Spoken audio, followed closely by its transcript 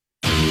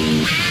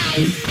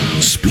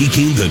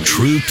Speaking the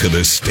truth to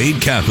the state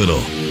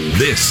capitol.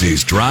 This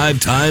is Drive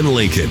Time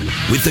Lincoln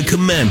with the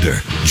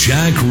Commander,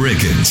 Jack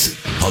Riggins,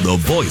 on the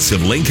voice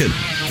of Lincoln,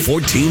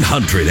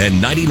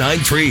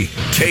 1499.3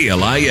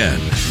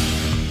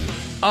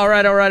 KLIN. All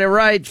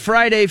right.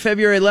 Friday,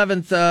 February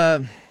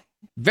 11th,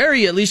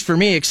 very, at least for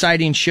me,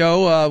 exciting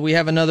show. We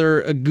have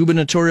another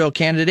gubernatorial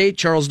candidate,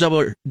 Charles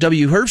W.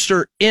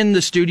 Herbster, in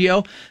the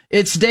studio.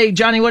 It's day,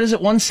 Johnny, what is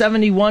it,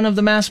 171 of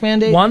the mask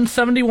mandate?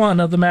 171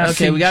 of the mask.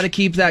 Okay, we got to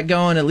keep that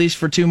going at least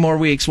for 2 more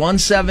weeks.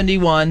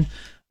 171.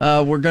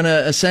 We're going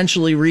to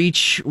essentially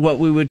reach what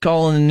we would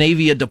call in the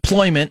Navy a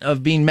deployment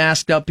of being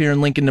masked up here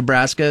in Lincoln,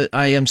 Nebraska.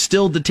 I am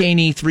still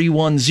detainee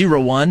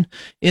 3101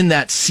 in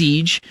that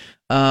siege.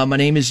 My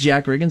name is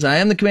Jack Riggins. I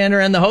am the commander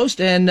and the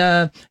host, and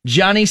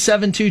Johnny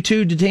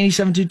 722, detainee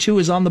 722,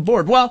 is on the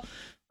board. Well,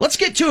 let's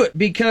get to it,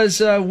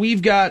 because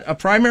we've got a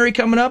primary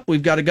coming up,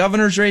 we've got a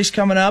governor's race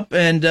coming up,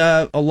 and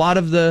a lot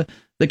of the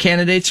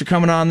candidates are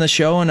coming on the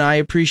show, and I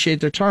appreciate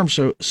their time.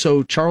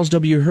 So Charles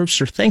W.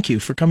 Herbster, thank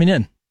you for coming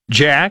in.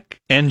 Jack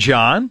and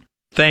John,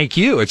 thank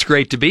you. It's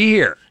great to be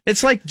here.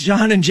 It's like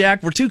John and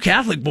Jack were 2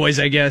 Catholic boys,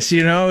 I guess,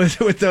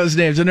 with those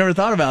names. I never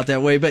thought about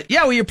that way. But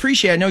yeah, we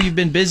appreciate it. I know you've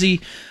been busy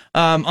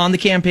on the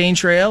campaign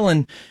trail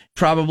and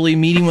probably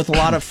meeting with a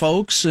lot of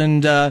folks.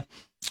 And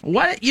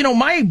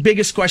my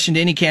biggest question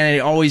to any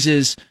candidate always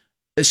is,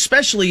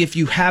 especially if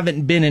you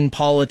haven't been in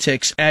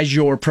politics as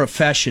your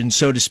profession,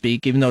 so to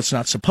speak, even though it's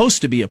not supposed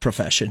to be a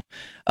profession,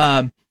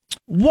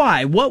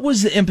 why? What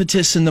was the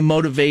impetus and the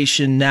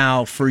motivation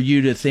now for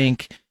you to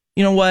think,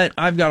 you know what,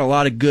 I've got a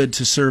lot of good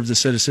to serve the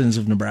citizens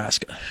of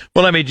Nebraska?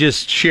 Well, let me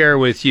just share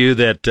with you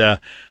that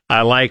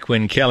I like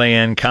when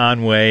Kellyanne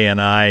Conway and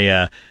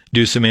I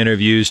do some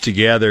interviews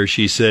together.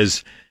 She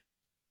says,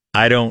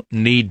 I don't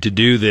need to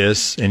do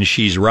this, and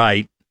she's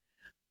right.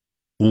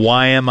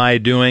 Why am I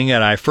doing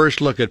it? I first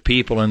look at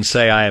people and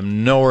say, I have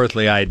no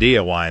earthly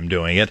idea why I'm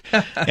doing it.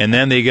 And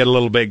then they get a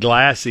little bit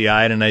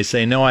glassy-eyed, and they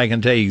say, no, I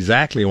can tell you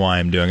exactly why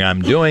I'm doing it.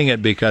 I'm doing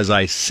it because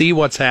I see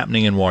what's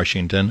happening in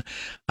Washington.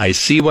 I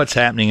see what's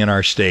happening in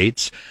our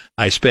states.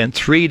 I spent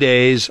 3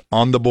 days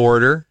on the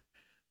border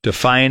to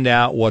find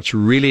out what's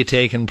really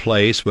taken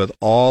place with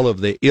all of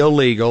the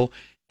illegal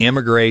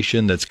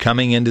immigration that's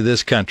coming into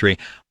this country.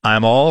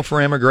 I'm all for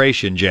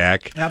immigration,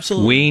 Jack.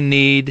 Absolutely. We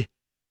need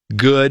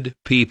good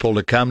people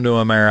to come to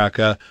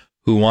America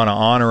who want to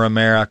honor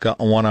America,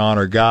 want to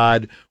honor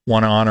God,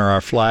 want to honor our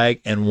flag,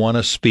 and want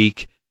to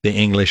speak the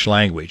English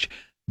language.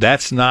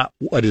 That's not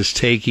what is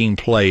taking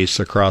place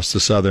across the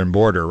southern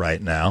border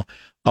right now.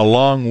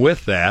 Along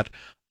with that,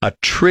 $1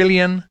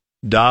 trillion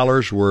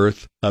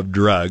worth of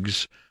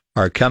drugs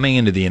are coming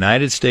into the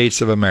United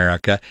States of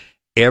America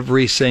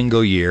every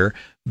single year,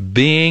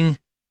 being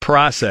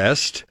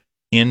processed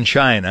in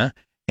China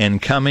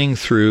and coming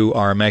through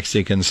our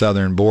Mexican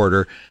southern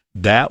border.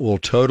 That will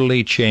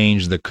totally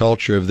change the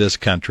culture of this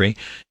country.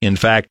 In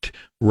fact,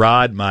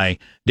 Rod, my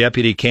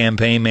deputy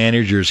campaign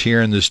manager, is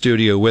here in the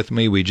studio with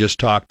me. We just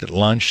talked at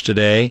lunch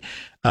today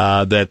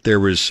that there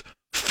was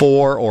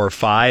 4 or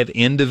 5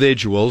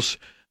 individuals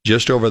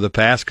just over the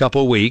past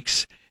couple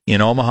weeks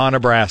in Omaha,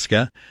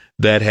 Nebraska,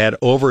 that had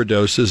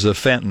overdoses of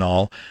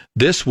fentanyl.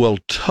 This will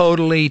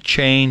totally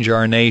change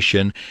our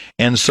nation.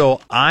 And so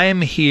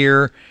I'm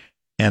here,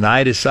 and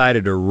I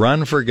decided to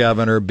run for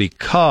governor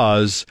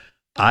because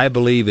I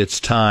believe it's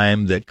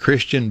time that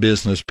Christian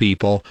business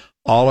people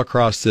all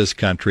across this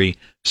country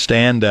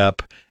stand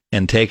up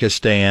and take a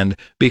stand,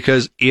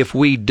 because if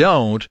we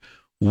don't,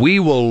 we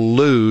will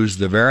lose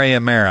the very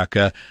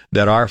America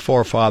that our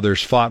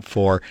forefathers fought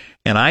for.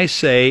 And I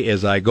say,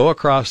 as I go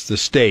across the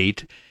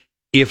state,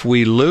 if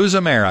we lose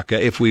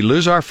America, if we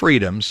lose our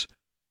freedoms,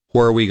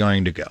 where are we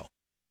going to go?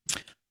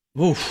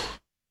 Oof.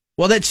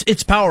 Well,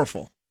 it's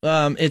powerful.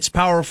 It's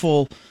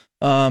powerful,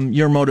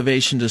 your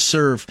motivation to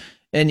serve.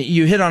 And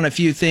you hit on a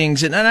few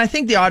things, and I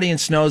think the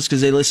audience knows because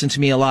they listen to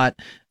me a lot,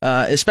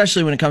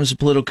 especially when it comes to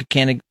political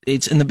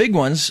candidates and the big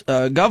ones,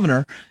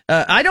 governor.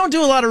 I don't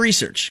do a lot of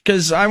research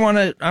because I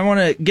want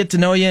to get to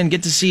know you and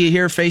get to see you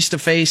here face to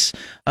face,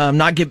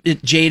 not get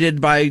jaded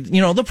by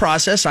the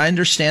process. I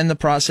understand the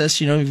process.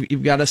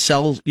 You've got to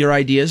sell your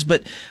ideas,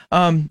 but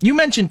you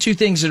mentioned 2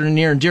 things that are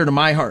near and dear to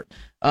my heart.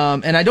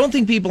 And I don't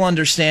think people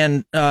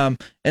understand, and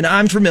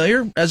I'm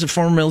familiar as a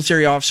former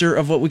military officer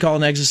of what we call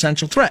an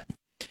existential threat.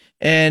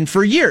 And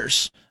for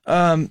years,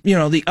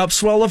 the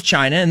upswell of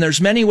China, and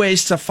there's many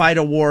ways to fight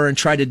a war and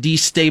try to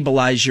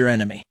destabilize your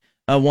enemy.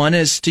 One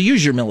is to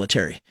use your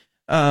military.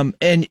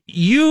 And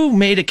you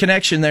made a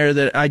connection there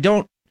that I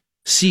don't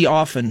see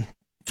often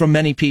from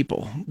many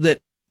people,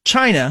 that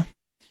China,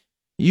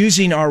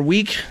 using our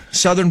weak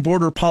southern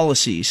border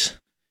policies,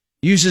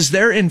 uses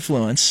their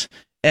influence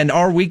and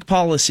our weak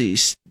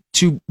policies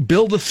to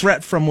build a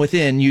threat from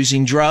within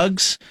using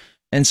drugs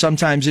and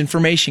sometimes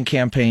information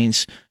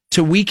campaigns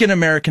to weaken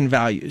American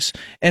values.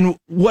 And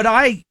what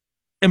I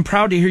am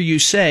proud to hear you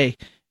say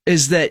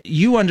is that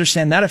you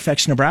understand that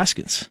affects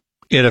Nebraskans.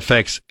 It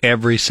affects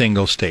every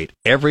single state.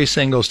 Every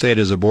single state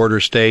is a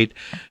border state.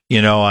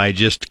 I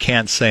just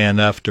can't say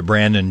enough to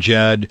Brandon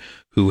Judd,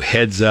 who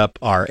heads up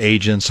our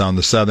agents on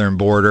the southern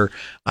border.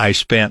 I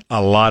spent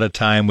a lot of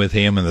time with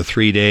him in the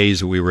 3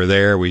 days we were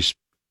there. We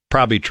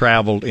probably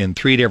traveled in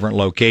 3 different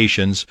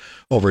locations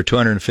over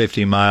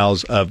 250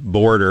 miles of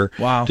border.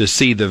 Wow. To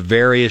see the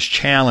various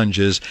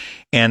challenges.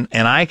 And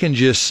I can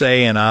just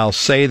say, and I'll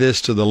say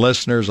this to the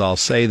listeners, I'll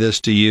say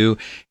this to you,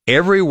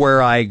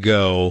 everywhere I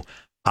go,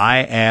 I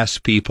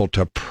ask people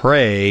to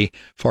pray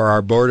for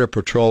our Border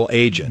Patrol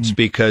agents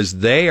because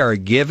they are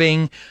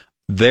giving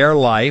their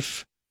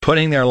life,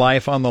 putting their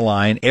life on the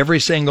line every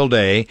single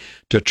day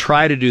to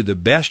try to do the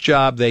best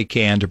job they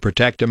can to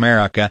protect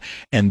America,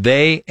 and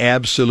they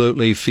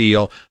absolutely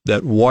feel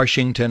that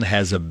Washington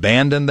has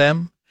abandoned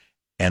them,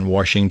 and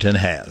Washington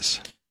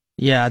has.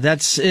 Yeah,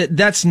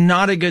 that's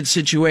not a good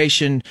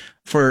situation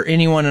for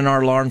anyone in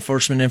our law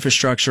enforcement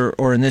infrastructure,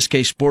 or in this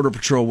case, Border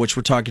Patrol, which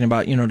we're talking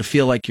about, to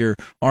feel like your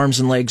arms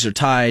and legs are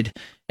tied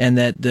and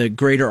that the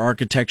greater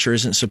architecture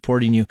isn't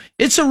supporting you.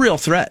 It's a real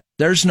threat.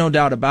 There's no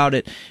doubt about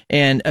it.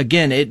 And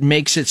again, it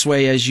makes its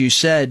way, as you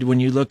said, when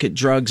you look at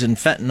drugs and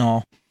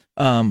fentanyl,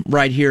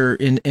 right here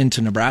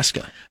into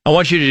Nebraska. I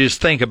want you to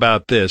just think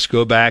about this.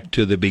 Go back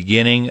to the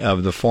beginning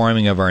of the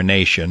forming of our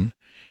nation.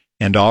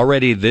 And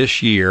already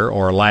this year,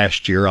 or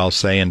last year, I'll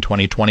say in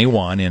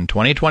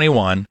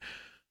 2021,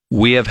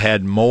 we have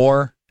had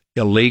more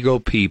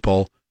illegal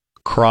people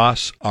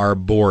cross our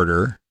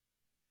border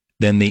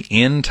than the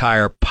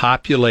entire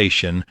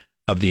population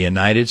of the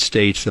United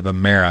States of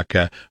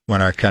America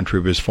when our country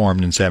was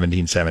formed in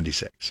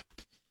 1776.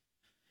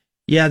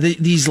 Yeah,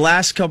 these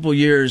last couple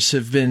years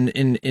have been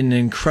an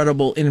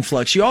incredible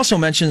influx. You also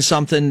mentioned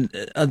something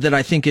that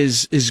I think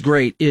is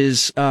great.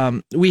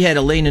 We had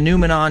Elena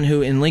Newman on,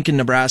 who in Lincoln,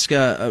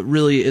 Nebraska,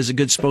 really is a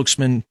good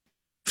spokesman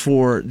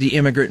for the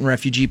immigrant and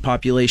refugee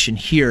population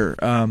here,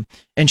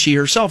 and she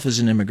herself is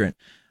an immigrant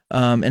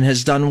and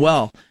has done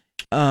well.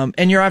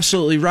 And you're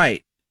absolutely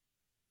right.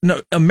 No,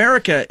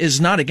 America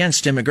is not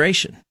against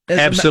immigration.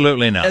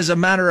 Absolutely not. As a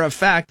matter of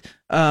fact,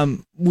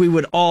 we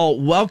would all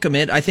welcome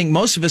it. I think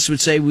most of us would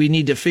say we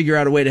need to figure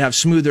out a way to have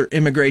smoother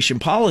immigration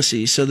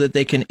policies so that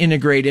they can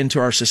integrate into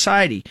our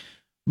society.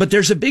 But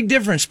there's a big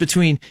difference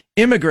between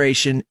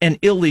immigration and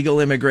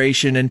illegal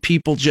immigration and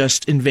people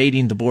just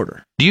invading the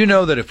border. Do you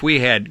know that if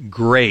we had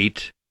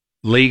great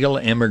legal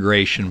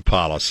immigration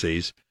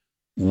policies,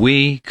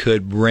 we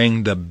could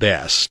bring the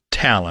best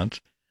talent,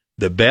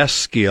 the best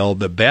skill,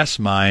 the best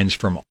minds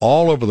from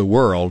all over the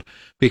world,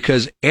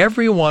 because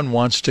everyone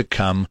wants to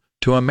come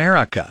to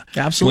America.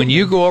 Absolutely. When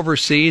you go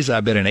overseas,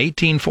 I've been in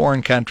 18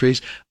 foreign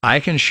countries, I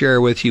can share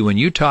with you, when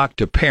you talk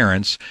to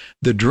parents,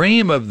 the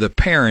dream of the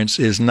parents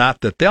is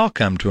not that they'll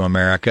come to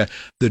America.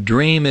 The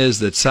dream is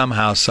that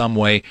somehow, some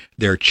way,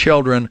 their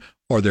children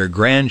or their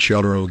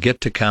grandchildren will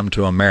get to come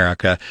to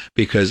America,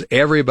 because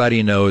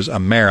everybody knows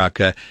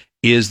America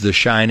is the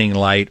shining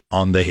light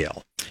on the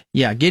hill.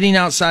 Yeah, getting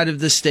outside of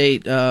the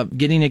state,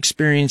 getting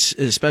experience,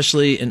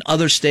 especially in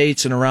other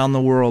states and around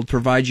the world,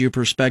 provides you a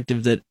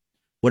perspective that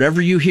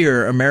whatever you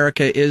hear,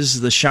 America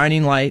is the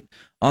shining light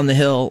on the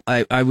hill.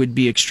 I would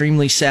be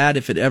extremely sad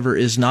if it ever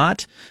is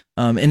not,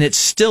 and it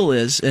still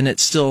is, and it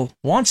still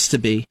wants to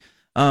be.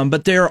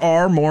 But there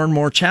are more and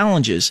more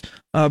challenges.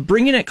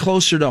 Bringing it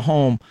closer to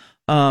home,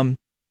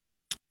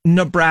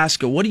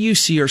 Nebraska, what do you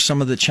see are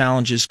some of the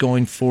challenges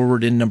going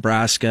forward in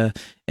Nebraska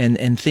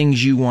and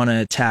things you want to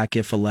attack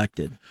if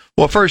elected?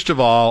 Well, first of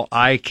all,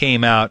 I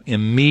came out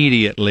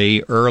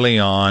immediately early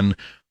on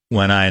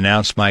when I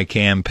announced my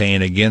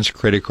campaign against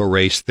critical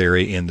race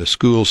theory in the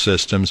school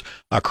systems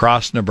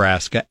across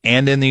Nebraska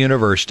and in the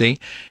university.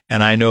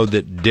 And I know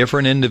that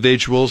different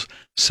individuals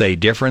say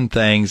different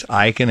things.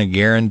 I can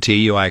guarantee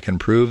you, I can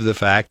prove the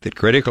fact that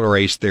critical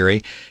race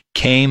theory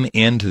came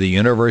into the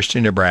University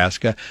of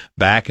Nebraska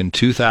back in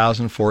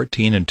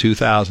 2014 and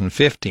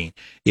 2015.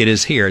 It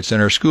is here. It's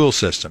in our school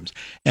systems.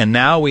 And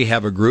now we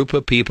have a group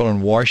of people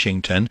in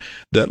Washington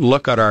that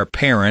look at our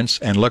parents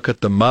and look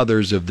at the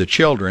mothers of the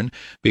children,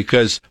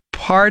 because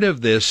part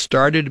of this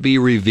started to be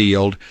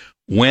revealed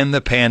when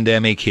the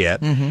pandemic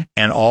hit,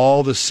 and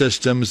all the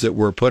systems that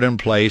were put in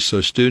place.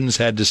 So students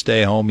had to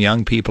stay home,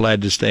 young people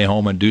had to stay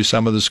home and do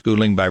some of the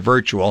schooling by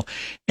virtual.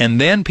 And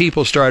then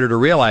people started to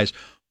realize,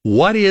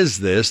 what is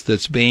this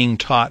that's being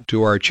taught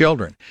to our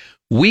children?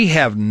 We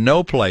have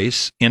no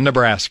place in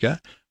Nebraska,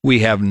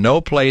 we have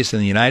no place in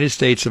the United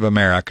States of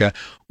America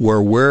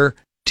where we're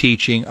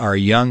teaching our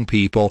young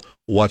people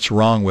what's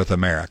wrong with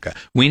America.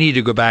 We need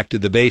to go back to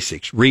the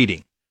basics: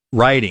 reading,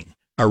 writing,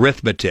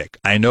 arithmetic.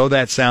 I know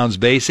that sounds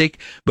basic,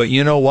 but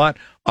you know what?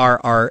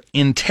 Our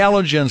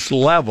intelligence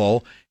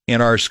level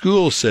in our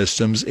school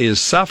systems is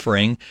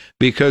suffering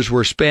because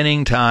we're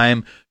spending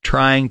time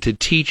trying to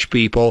teach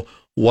people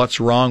what's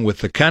wrong with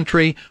the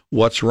country,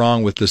 what's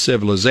wrong with the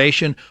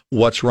civilization,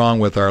 what's wrong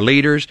with our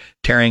leaders,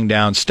 tearing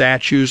down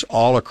statues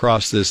all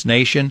across this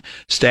nation,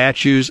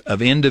 statues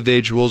of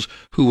individuals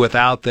who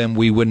without them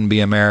we wouldn't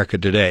be America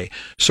today.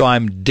 So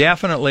I'm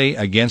definitely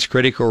against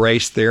critical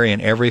race theory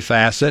in every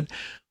facet.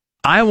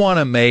 I want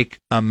to make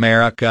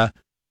America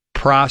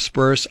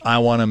prosperous. I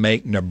want to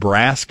make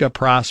Nebraska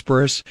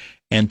prosperous.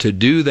 And to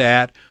do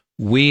that,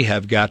 we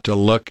have got to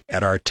look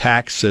at our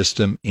tax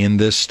system in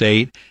this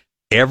state.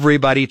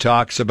 Everybody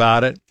talks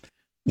about it.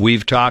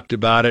 We've talked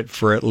about it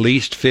for at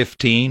least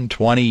 15,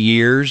 20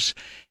 years,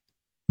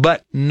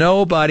 but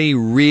nobody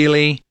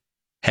really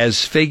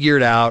has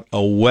figured out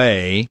a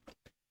way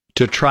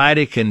to try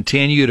to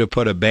continue to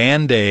put a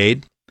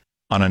Band-Aid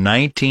on a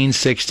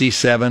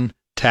 1967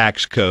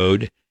 tax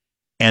code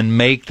and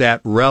make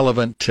that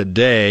relevant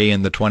today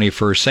in the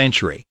 21st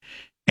century.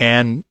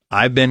 And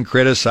I've been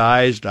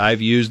criticized.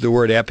 I've used the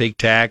word epic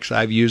tax.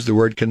 I've used the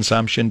word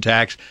consumption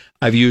tax.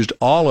 I've used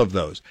all of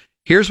those.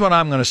 Here's what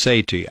I'm going to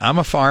say to you. I'm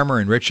a farmer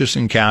in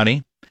Richardson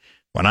County.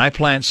 When I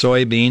plant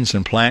soybeans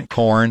and plant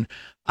corn,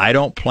 I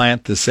don't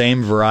plant the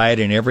same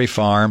variety in every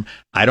farm.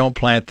 I don't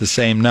plant the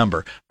same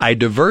number. I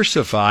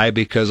diversify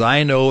because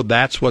I know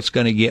that's what's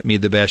going to get me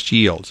the best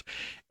yields.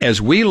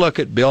 As we look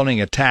at building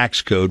a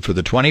tax code for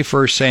the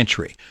 21st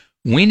century,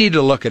 we need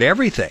to look at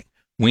everything.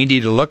 We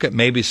need to look at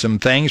maybe some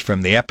things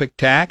from the epic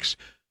tax,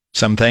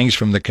 some things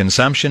from the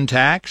consumption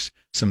tax,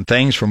 some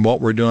things from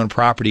what we're doing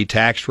property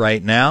tax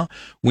right now.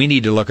 We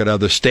need to look at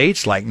other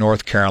states like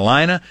North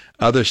Carolina,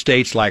 other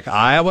states like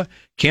Iowa.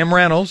 Kim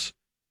Reynolds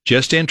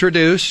just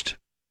introduced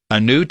a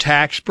new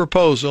tax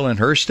proposal in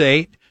her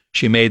state.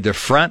 She made the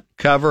front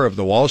cover of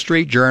the Wall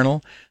Street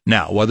Journal.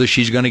 Now, whether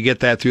she's going to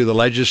get that through the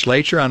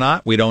legislature or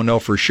not, we don't know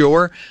for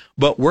sure.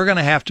 But we're going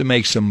to have to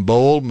make some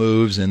bold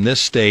moves in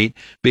this state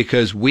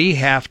because we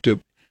have to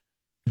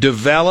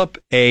develop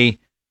a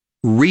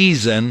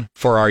reason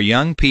for our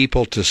young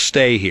people to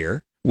stay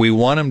here. We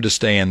want them to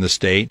stay in the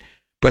state,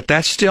 but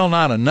that's still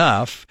not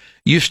enough.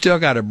 You've still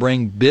got to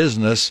bring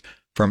business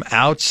from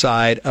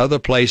outside other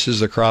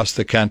places across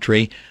the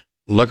country.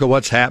 Look at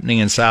what's happening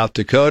in South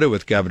Dakota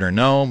with Governor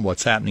Noem,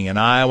 what's happening in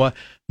Iowa.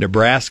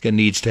 Nebraska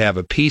needs to have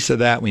a piece of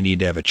that. We need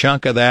to have a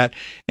chunk of that.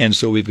 And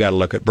so we've got to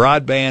look at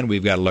broadband.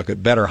 We've got to look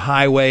at better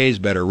highways,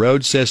 better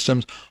road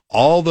systems.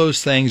 All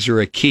those things are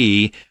a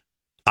key.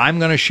 I'm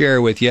going to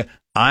share with you,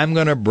 I'm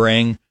going to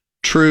bring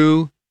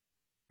true,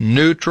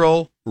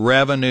 neutral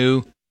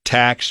revenue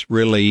tax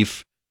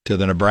relief to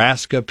the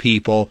Nebraska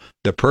people,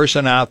 the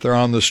person out there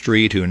on the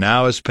street who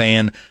now is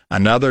paying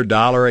another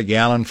 $1 a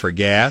gallon for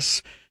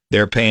gas.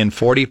 They're paying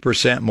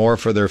 40% more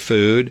for their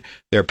food.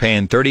 They're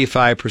paying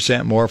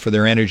 35% more for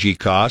their energy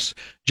costs.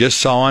 Just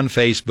saw on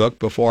Facebook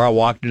before I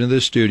walked into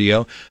the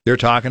studio, they're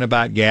talking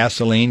about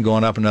gasoline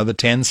going up another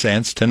 10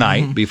 cents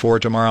tonight before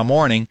tomorrow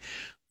morning.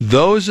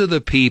 Those are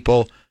the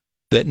people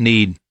that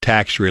need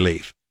tax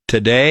relief.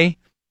 Today,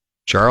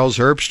 Charles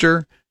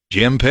Herbster,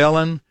 Jim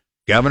Pillen,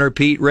 Governor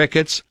Pete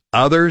Ricketts,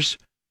 others,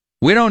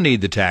 we don't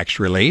need the tax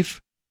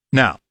relief.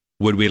 Now,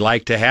 would we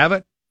like to have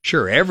it?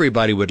 Sure,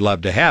 everybody would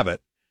love to have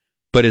it.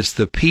 But it's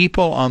the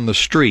people on the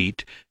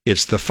street,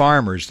 it's the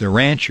farmers, the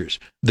ranchers,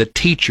 the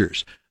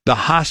teachers, the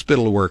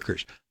hospital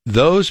workers,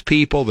 those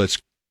people that's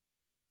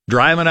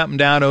driving up and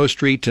down O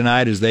Street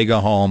tonight as they go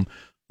home.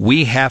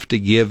 We have to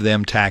give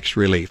them tax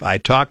relief. I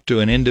talked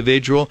to an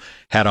individual,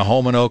 had a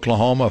home in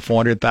Oklahoma, a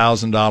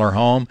 $400,000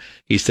 home.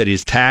 He said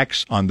his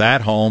tax on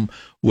that home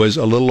was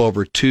a little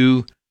over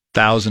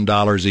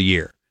 $2,000 a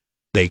year.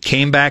 They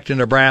came back to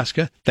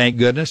Nebraska, thank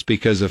goodness,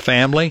 because a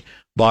family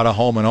bought a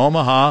home in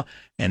Omaha,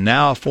 and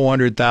now a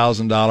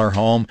 $400,000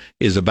 home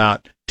is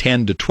about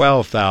 $10,000 to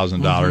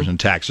 $12,000 in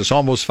taxes,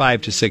 almost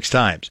 5 to 6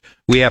 times.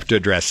 We have to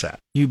address that.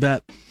 You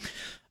bet.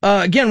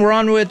 Again, we're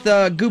on with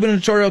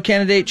gubernatorial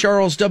candidate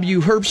Charles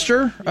W.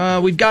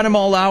 Herbster. We've got him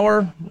all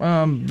hour.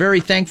 Very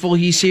thankful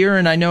he's here,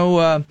 and I know,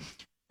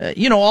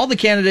 all the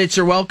candidates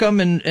are welcome,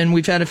 and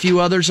we've had a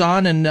few others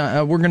on, and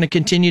we're going to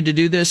continue to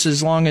do this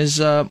as long as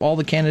all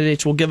the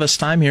candidates will give us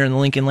time here in the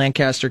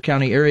Lincoln-Lancaster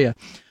County area.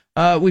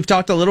 We've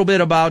talked a little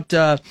bit about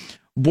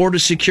border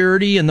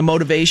security and the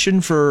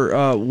motivation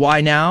for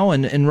why now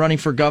and running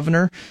for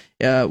governor.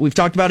 We've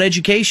talked about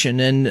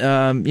education,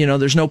 and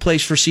there's no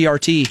place for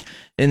CRT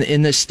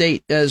in this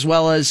state, as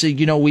well as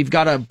we've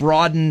got to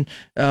broaden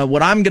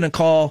what I'm going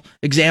to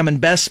examine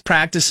best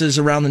practices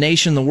around the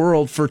nation, the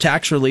world, for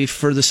tax relief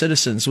for the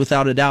citizens,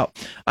 without a doubt.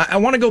 I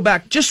want to go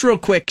back just real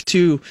quick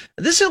to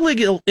this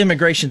illegal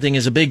immigration thing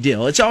is a big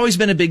deal. It's always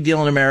been a big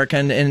deal in America,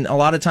 and a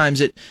lot of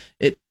times it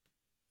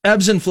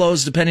ebbs and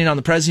flows depending on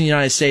the president of the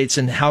United States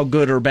and how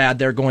good or bad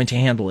they're going to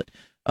handle it.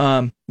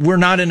 We're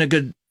not in a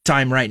good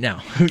time right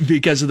now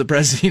because of the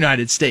president of the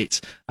United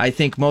States. I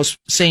think most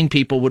sane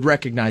people would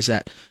recognize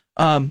that.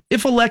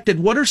 If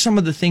elected, what are some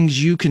of the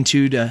things you can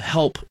do to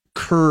help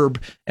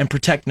curb and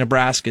protect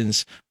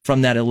Nebraskans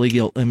from that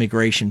illegal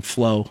immigration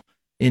flow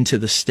into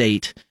the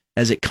state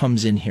as it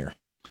comes in here?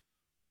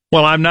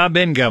 Well, I've not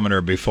been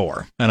governor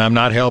before, and I've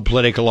not held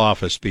political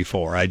office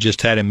before. I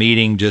just had a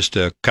meeting just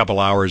a couple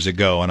hours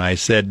ago, and I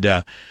said,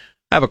 I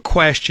have a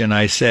question.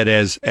 I said,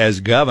 as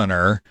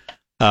governor,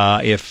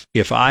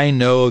 if I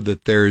know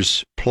that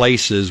there's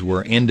places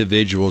where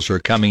individuals are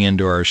coming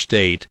into our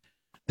state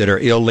that are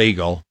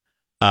illegal,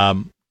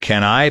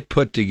 can I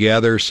put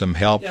together some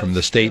help from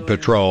the State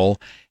Patrol,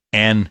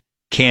 and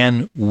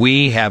can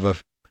we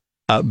have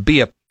be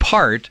a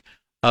part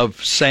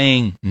of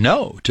saying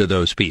no to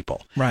those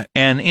people? Right.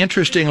 And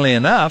interestingly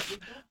enough,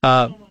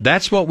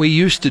 That's what we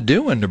used to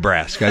do in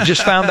Nebraska. I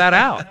just found that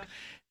out.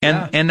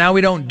 And now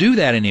we don't do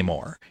that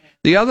anymore.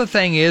 The other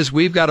thing is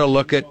we've got to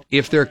look at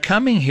if they're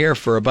coming here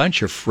for a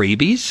bunch of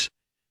freebies,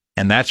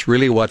 and that's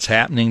really what's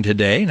happening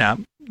today. Now,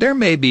 there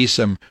may be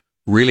some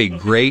really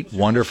great,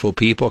 wonderful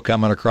people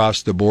coming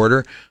across the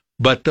border,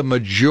 but the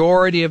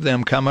majority of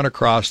them coming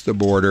across the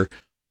border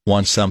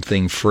want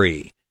something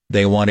free.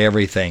 They want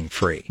everything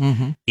free.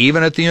 Mm-hmm.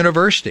 Even at the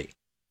university,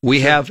 we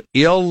have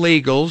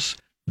illegals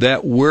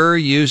that we're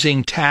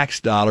using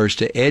tax dollars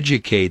to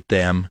educate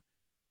them.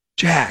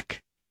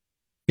 Jack,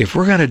 if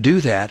we're going to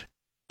do that,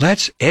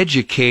 let's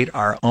educate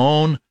our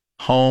own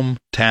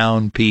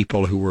hometown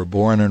people who were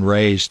born and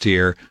raised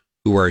here,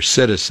 who are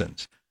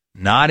citizens,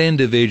 not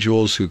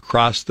individuals who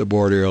cross the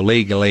border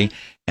illegally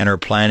and are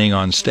planning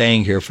on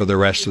staying here for the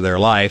rest of their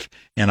life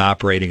and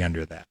operating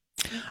under that.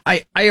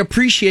 I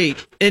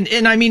appreciate,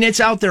 and I mean, it's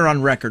out there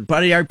on record,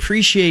 but I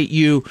appreciate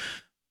you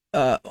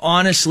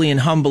honestly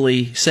and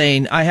humbly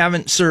saying, I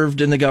haven't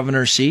served in the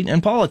governor's seat in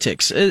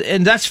politics.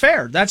 And that's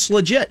fair. That's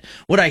legit.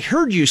 What I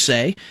heard you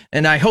say,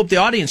 and I hope the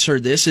audience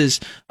heard this, is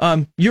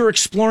you're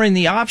exploring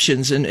the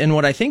options. And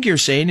what I think you're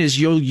saying is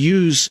you'll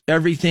use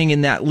everything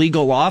in that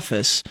legal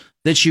office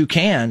that you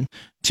can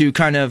to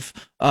kind of,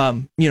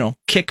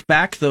 kick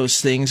back those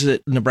things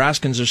that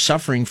Nebraskans are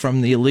suffering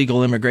from the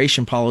illegal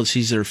immigration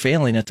policies that are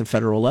failing at the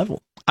federal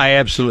level. I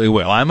absolutely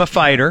will. I'm a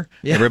fighter.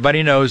 Yeah.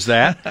 Everybody knows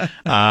that.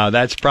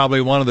 That's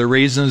probably one of the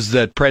reasons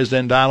that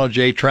President Donald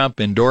J.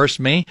 Trump endorsed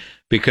me,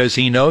 because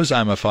he knows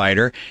I'm a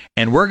fighter.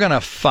 And we're going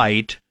to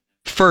fight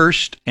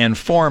first and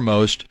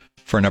foremost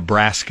for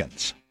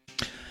Nebraskans.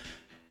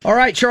 All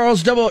right,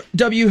 Charles W.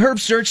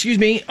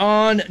 Herbster,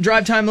 on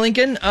Drive Time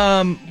Lincoln.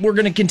 We're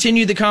going to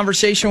continue the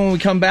conversation when we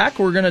come back.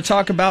 We're going to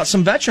talk about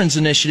some veterans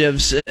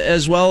initiatives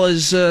as well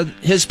as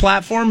his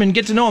platform and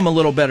get to know him a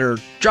little better.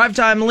 Drive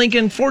Time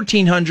Lincoln,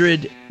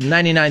 1400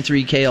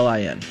 99.3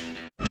 KLIN.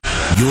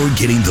 You're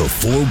getting the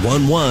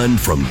 411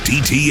 from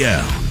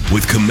DTL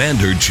with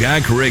Commander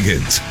Jack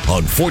Riggins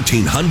on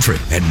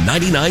 1400 and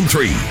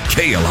 99.3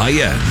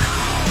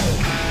 KLIN.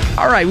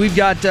 All right, we've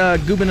got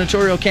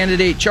gubernatorial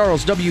candidate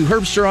Charles W.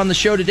 Herbster on the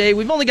show today.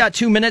 We've only got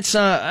 2 minutes.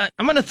 I'm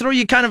going to throw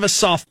you kind of a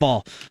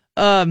softball.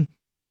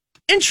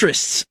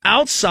 Interests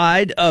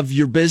outside of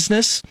your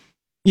business,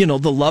 the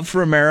love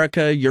for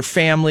America, your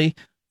family.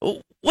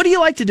 What do you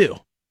like to do?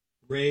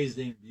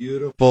 Raising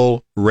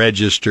beautiful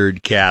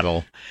registered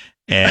cattle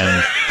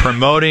and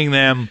promoting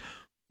them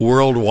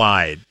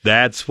worldwide.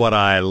 That's what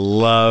I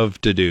love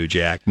to do,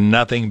 Jack.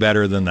 Nothing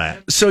better than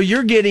that. So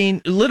you're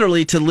getting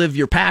literally to live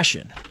your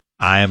passion.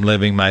 I am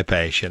living my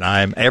passion.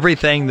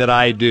 Everything that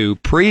I do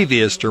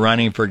previous to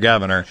running for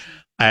governor,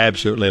 I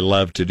absolutely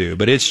love to do.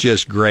 But it's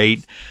just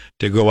great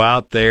to go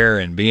out there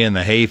and be in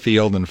the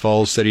hayfield in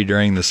Falls City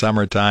during the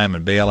summertime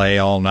and bale hay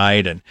all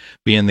night and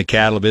be in the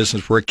cattle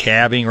business. We're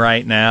calving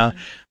right now.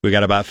 We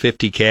got about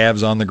 50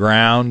 calves on the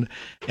ground,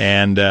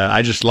 and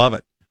I just love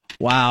it.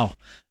 Wow.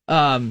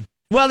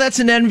 Well, that's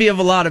an envy of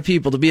a lot of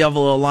people, to be able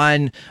to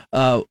align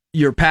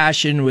your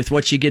passion with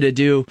what you get to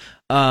do.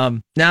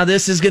 Now,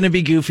 this is going to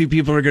be goofy.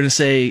 People are going to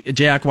say,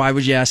 Jack, why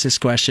would you ask this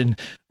question?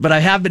 But I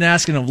have been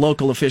asking of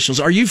local officials.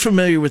 Are you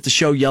familiar with the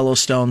show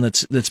Yellowstone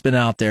that's been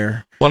out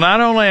there? Well, not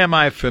only am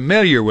I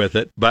familiar with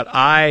it, but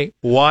I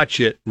watch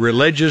it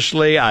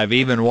religiously. I've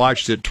even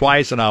watched it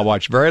twice, and I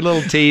watch very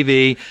little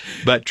TV.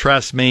 But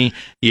trust me,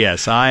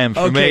 yes, I am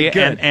familiar. Okay,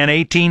 good. And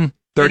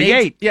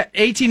 1838. Yeah,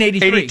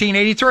 1883.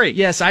 1883.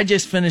 Yes, I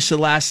just finished the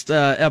last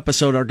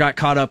episode, or got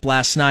caught up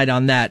last night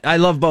on that. I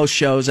love both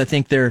shows. I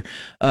think they're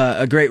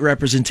a great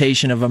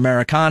representation of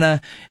Americana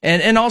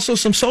and also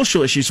some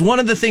social issues. One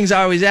of the things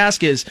I always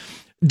ask is,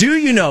 do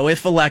you know,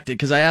 if elected,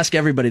 because I ask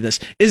everybody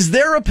this, is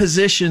there a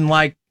position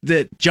like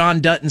that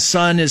John Dutton's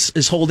son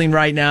is holding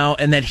right now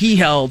and that he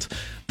held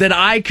that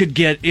I could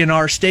get in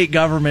our state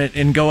government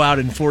and go out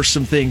and force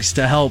some things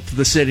to help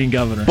the sitting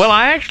governor? Well,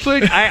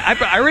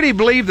 I really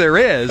believe there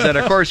is. And,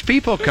 of course,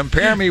 people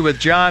compare me with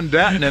John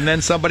Dutton, and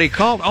then somebody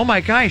called, oh, my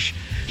gosh,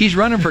 he's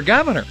running for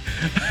governor.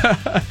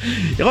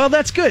 Well,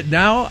 that's good.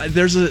 Now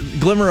there's a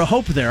glimmer of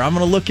hope there. I'm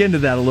going to look into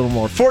that a little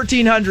more.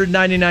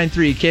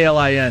 1499.3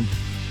 KLIN.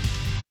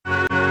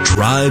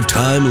 Drive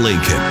Time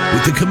Lincoln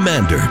with the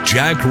Commander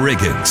Jack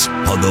Riggins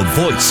on the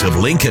voice of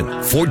Lincoln,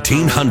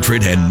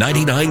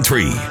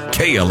 1499.3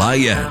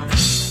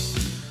 KLIN.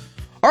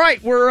 All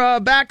right, we're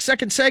back.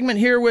 Second segment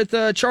here with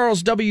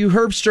Charles W.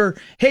 Herbster.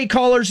 Hey,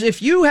 callers,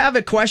 if you have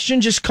a question,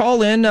 just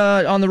call in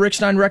on the Rick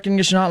Stein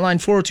Recognition Hotline,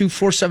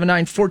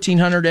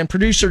 402-479-1400, and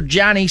producer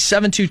Johnny,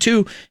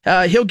 722.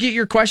 He'll get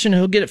your question.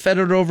 He'll get it fed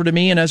over to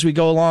me, and as we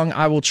go along,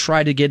 I will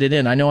try to get it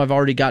in. I know I've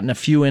already gotten a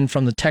few in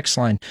from the text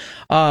line.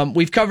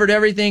 We've covered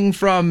everything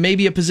from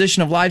maybe a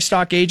position of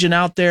livestock agent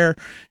out there,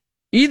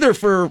 either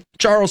for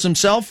Charles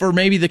himself or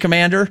maybe the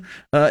commander.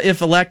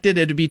 If elected,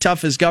 it'd be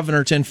tough as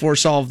governor to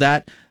enforce all of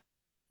that.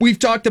 We've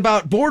talked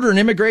about border and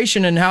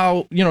immigration and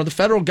how, the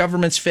federal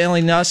government's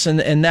failing us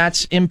and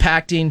that's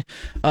impacting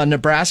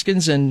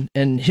Nebraskans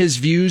and his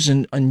views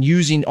and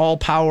using all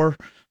power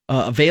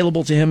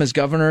available to him as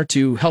governor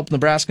to help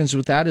Nebraskans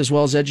with that, as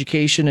well as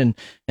education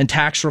and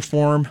tax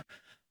reform.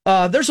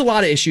 There's a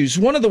lot of issues.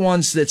 One of the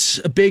ones that's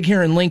big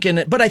here in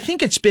Lincoln, but I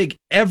think it's big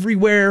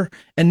everywhere,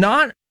 and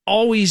not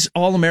always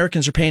all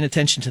Americans are paying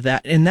attention to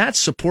that, and that's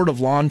support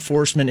of law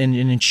enforcement and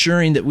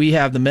ensuring that we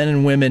have the men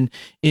and women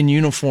in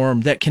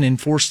uniform that can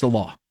enforce the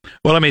law.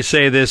 Well, let me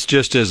say this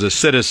just as a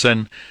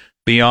citizen,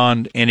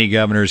 beyond any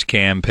governor's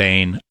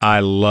campaign, I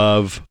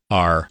love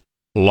our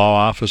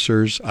law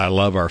officers, I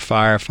love our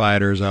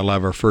firefighters, I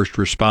love our first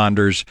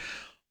responders.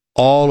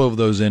 All of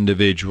those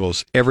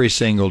individuals every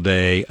single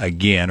day,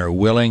 again, are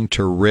willing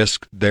to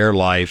risk their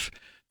life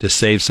to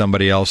save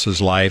somebody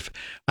else's life.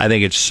 I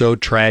think it's so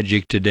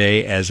tragic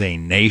today as a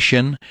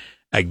nation,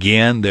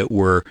 again, that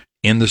we're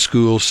in the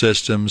school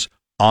systems,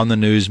 on the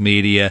news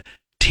media,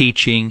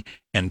 teaching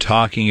and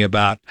talking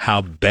about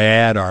how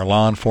bad our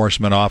law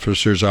enforcement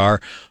officers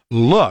are.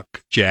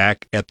 Look,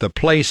 Jack, at the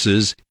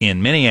places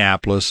in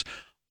Minneapolis,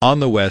 on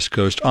the West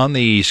Coast, on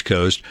the East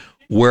Coast,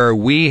 where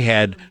we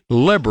had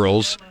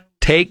liberals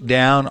take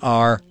down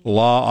our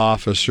law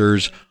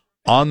officers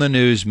on the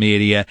news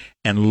media,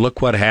 and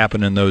look what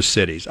happened in those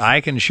cities.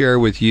 I can share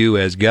with you,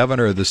 as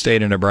governor of the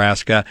state of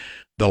Nebraska,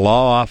 the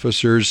law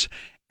officers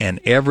and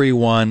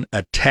everyone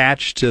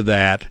attached to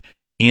that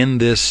in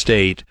this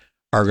state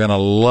are going to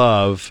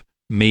love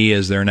me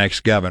as their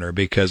next governor,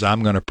 because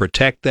I'm going to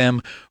protect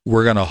them,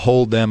 we're going to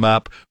hold them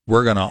up,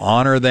 we're going to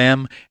honor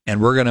them,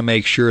 and we're going to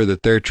make sure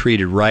that they're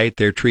treated right,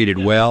 they're treated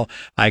well.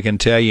 I can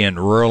tell you, in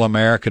rural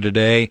America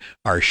today,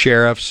 our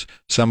sheriffs,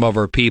 some of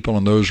our people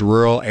in those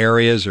rural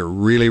areas are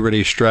really,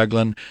 really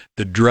struggling.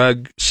 The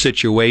drug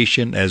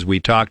situation, as we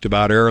talked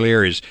about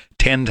earlier, is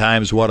 10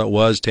 times what it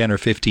was 10 or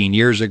 15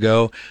 years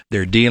ago.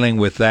 They're dealing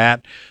with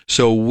that.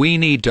 So we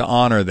need to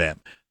honor them.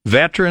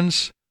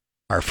 Veterans,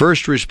 our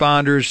first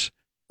responders,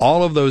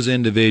 all of those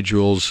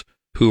individuals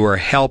who are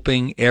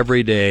helping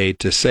every day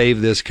to save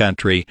this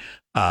country,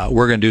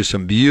 we're going to do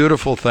some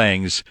beautiful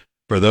things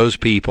for those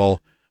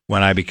people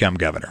when I become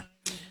governor.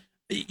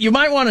 You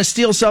might want to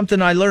steal something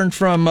I learned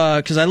from,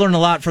 because I learn a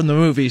lot from the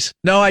movies.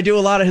 No, I do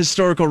a lot of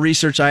historical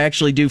research. I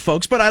actually do,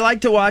 folks, but I like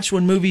to watch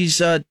when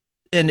movies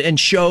and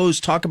shows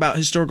talk about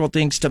historical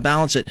things to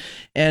balance it.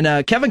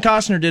 And Kevin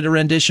Costner did a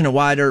rendition of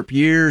Wyatt Earp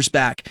years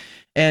back,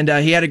 and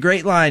he had a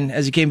great line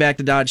as he came back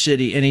to Dodge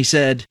City, and he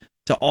said,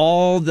 to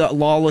all the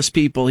lawless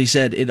people, he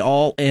said, it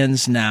all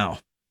ends now.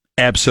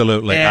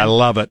 Absolutely. I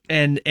love it.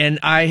 And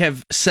I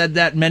have said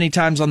that many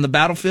times on the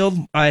battlefield.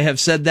 I have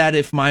said that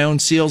if my own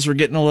SEALs were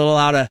getting a little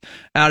out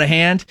of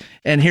hand.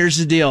 And here's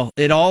the deal.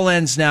 It all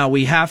ends now.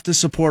 We have to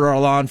support our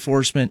law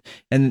enforcement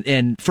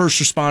and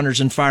first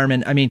responders and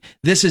firemen. I mean,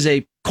 this is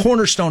a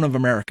cornerstone of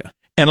America.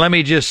 And let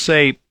me just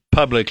say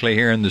publicly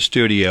here in the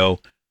studio,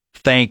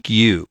 thank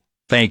you.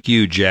 Thank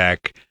you,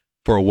 Jack,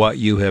 for what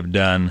you have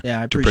done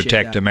to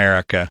protect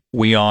America.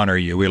 We honor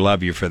you. We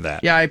love you for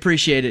that. Yeah, I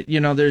appreciate it. You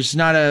know, there's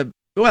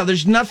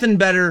nothing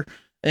better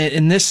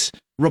in this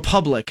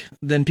republic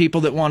than people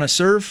that want to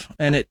serve,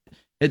 and it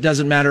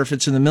doesn't matter if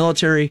it's in the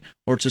military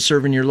or to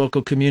serve in your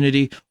local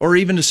community or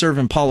even to serve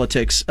in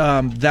politics.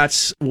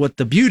 That's what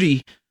the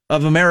beauty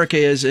of America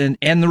is and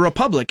the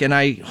republic, and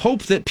I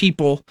hope that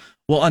people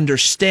will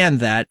understand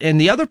that. And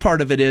the other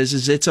part of it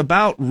is it's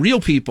about real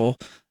people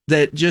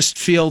that just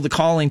feel the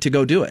calling to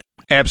go do it.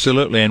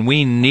 Absolutely, and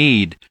we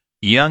need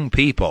young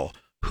people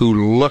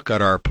who look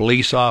at our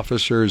police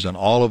officers and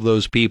all of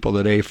those people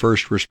today,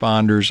 first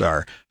responders,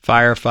 our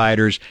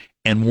firefighters,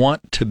 and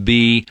want to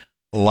be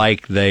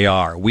like they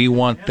are. We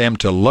want them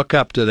to look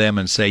up to them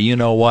and say, you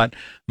know what,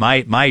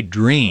 my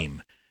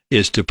dream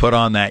is to put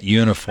on that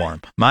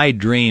uniform. My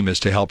dream is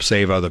to help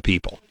save other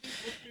people.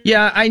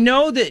 Yeah, I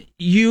know that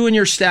you and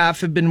your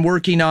staff have been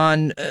working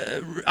on,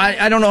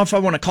 I don't know if I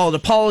want to call it a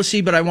policy,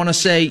 but I want to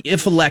say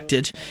if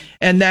elected,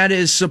 and that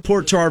is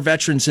support to our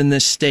veterans in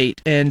this state.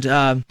 And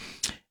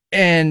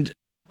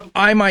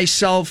I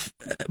myself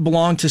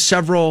belong to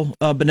several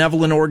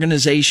benevolent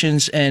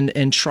organizations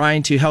and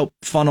trying to help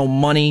funnel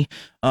money,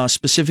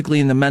 specifically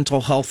in the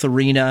mental health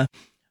arena.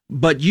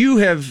 But you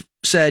have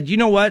said, you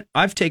know what,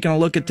 I've taken a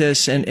look at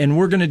this, and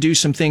we're going to do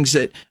some things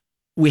that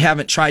we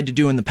haven't tried to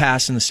do in the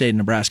past in the state of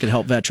Nebraska to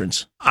help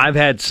veterans. I've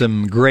had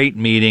some great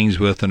meetings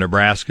with the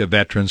Nebraska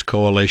Veterans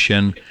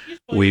Coalition.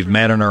 We've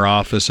met in our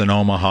office in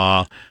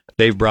Omaha.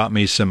 They've brought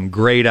me some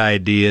great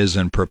ideas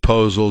and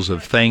proposals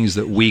of things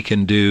that we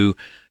can do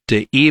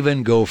to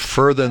even go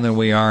further than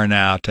we are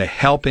now to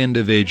help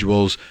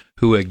individuals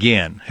who,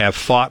 again, have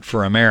fought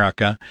for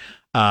America.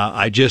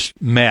 I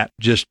just met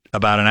just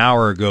about an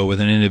hour ago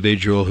with an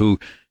individual who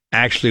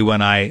actually,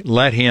 when I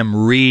let him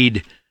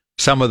read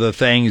some of the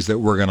things that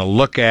we're going to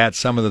look at,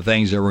 some of the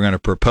things that we're going to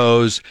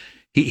propose,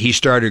 he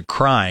started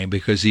crying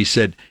because he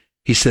said,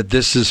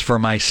 this is for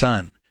my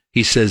son.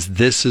 He says,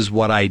 this is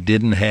what I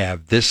didn't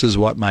have. This is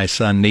what my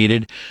son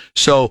needed.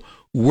 So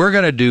we're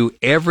going to do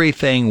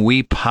everything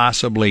we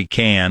possibly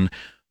can,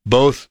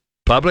 both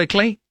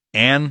publicly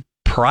and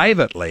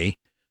privately,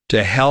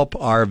 to help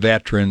our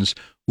veterans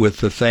with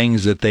the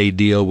things that they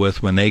deal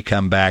with when they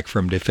come back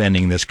from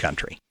defending this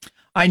country.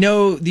 I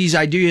know these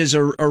ideas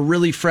are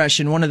really fresh.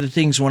 And one of the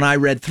things when I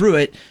read through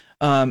it,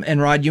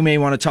 and Rod, you may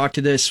want to talk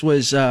to this,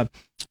 was,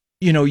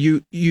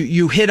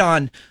 you hit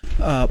on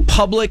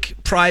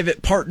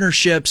public-private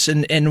partnerships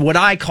and what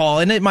I call,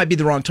 and it might be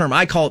the wrong term,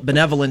 I call it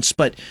benevolence,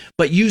 but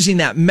using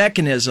that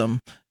mechanism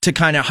to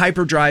kind of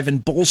hyperdrive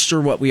and bolster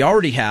what we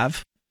already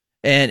have,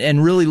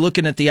 and really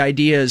looking at the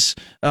ideas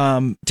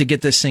to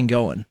get this thing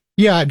going.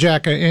 Yeah,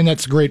 Jack, and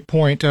that's a great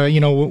point.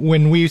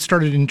 When we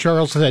started in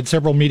Charles, I had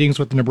several meetings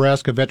with the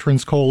Nebraska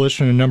Veterans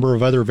Coalition and a number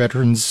of other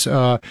veterans,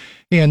 and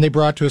they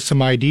brought to us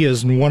some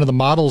ideas. And one of the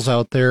models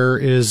out there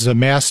is a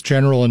Mass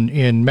General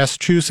in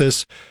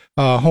Massachusetts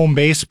home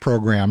base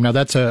program. Now,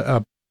 that's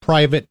a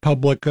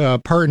private-public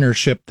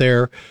partnership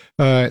there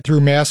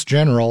through Mass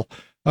General,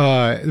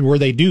 where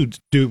they do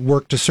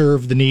work to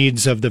serve the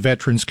needs of the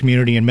veterans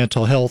community and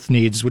mental health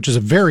needs, which is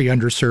a very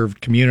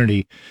underserved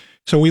community.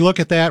 So we look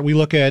at that. We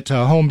look at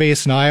home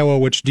base in Iowa,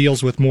 which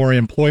deals with more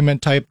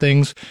employment type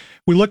things.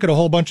 We look at a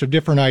whole bunch of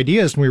different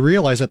ideas, and we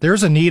realize that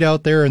there's a need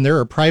out there, and there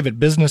are private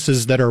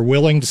businesses that are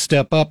willing to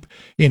step up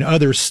in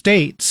other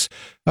states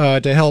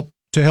to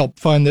help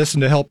fund this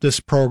and to help this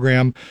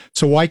program.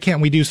 So why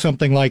can't we do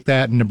something like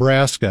that in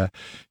Nebraska?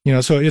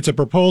 So it's a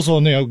proposal.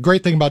 And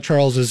great thing about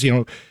Charles is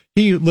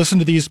he listened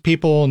to these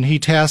people and he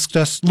tasked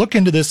us, look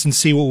into this and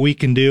see what we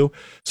can do.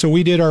 So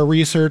we did our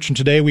research, and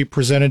today we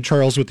presented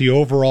Charles with the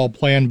overall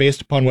plan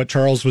based upon what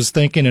Charles was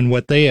thinking and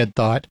what they had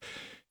thought.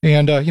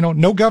 And,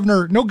 no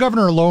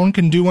governor alone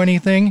can do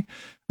anything.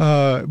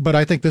 But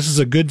I think this is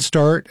a good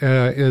start.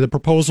 The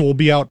proposal will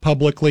be out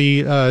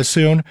publicly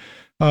soon.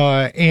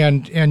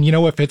 And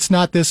if it's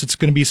not this, it's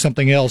going to be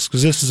something else,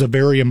 because this is a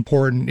very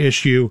important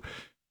issue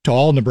to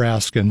all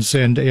Nebraskans,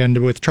 and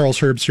with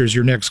Charles Herbster as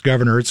your next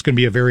governor, it's going to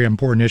be a very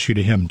important issue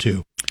to him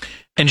too.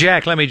 And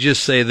Jack, let me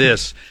just say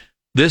this.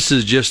 This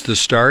is just the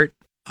start.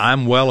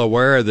 I'm well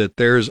aware that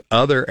there's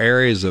other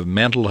areas of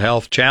mental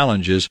health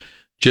challenges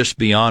just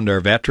beyond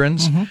our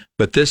veterans,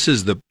 but this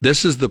is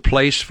the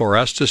place for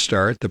us to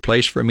start, the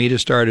place for me to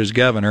start as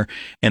governor,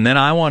 and then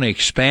I want to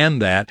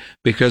expand that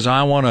because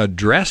I want to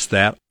address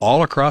that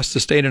all across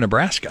the state of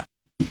Nebraska.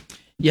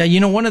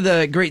 Yeah, one of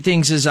the great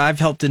things is I've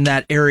helped in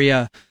that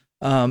area,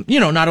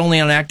 not only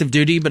on active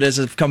duty, but as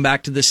I've come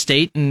back to the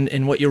state,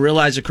 and what you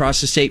realize across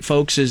the state,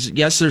 folks, is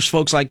yes, there's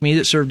folks like me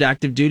that served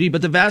active duty,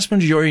 but the vast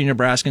majority of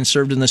Nebraskans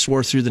served in this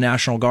war through the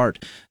National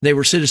Guard. They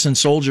were citizen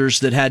soldiers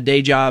that had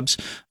day jobs.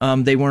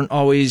 They weren't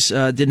always,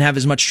 didn't have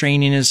as much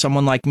training as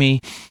someone like me.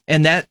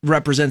 And that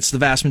represents the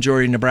vast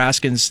majority of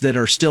Nebraskans that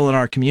are still in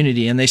our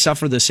community, and they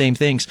suffer the same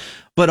things.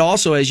 But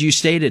also, as you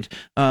stated,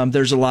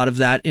 there's a lot of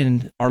that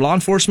in our law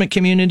enforcement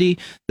community.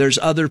 There's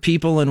other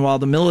people, and while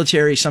the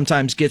military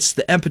sometimes gets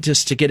the impetus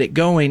to get it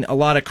going, a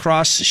lot of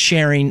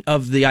cross-sharing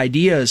of the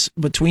ideas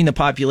between the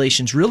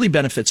populations really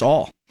benefits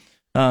all,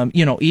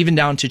 even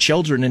down to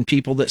children and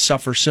people that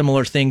suffer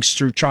similar things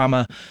through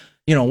trauma,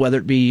 whether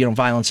it be,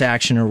 violence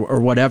action or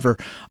whatever.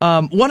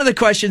 One of the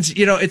questions,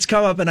 it's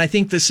come up, and I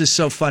think this is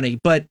so funny,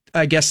 but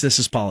I guess this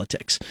is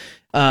politics.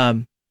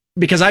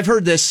 Because I've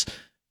heard this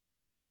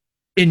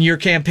in your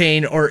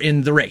campaign or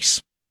in the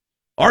race.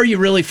 Are you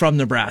really from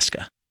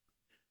Nebraska?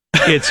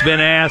 It's been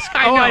asked,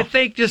 I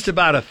think just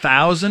about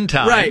 1,000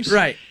 times.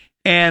 Right.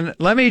 And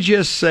let me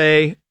just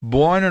say,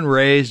 born and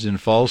raised in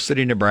Falls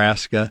City,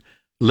 Nebraska,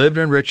 lived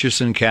in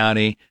Richardson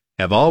County,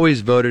 have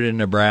always voted in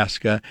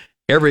Nebraska.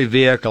 Every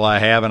vehicle I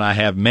have, and I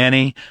have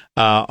many,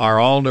 are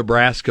all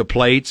Nebraska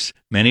plates,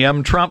 many of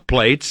them Trump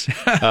plates.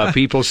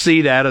 People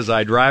see that as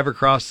I drive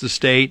across the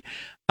state.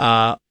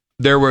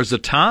 There was a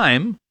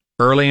time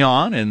early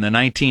on in the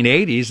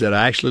 1980s that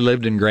I actually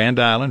lived in Grand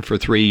Island for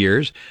 3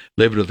 years,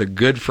 lived with a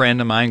good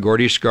friend of mine,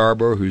 Gordy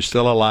Scarborough, who's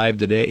still alive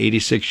today,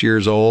 86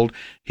 years old.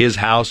 His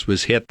house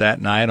was hit that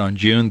night on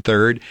June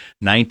 3rd,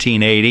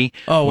 1980,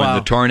 when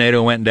the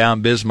tornado went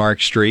down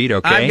Bismarck Street.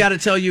 Okay, I've got to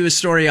tell you a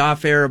story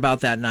off air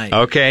about that night.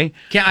 Okay.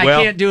 I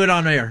can't do it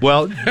on air.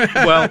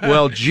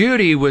 Well,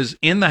 Judy was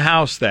in the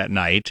house that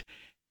night,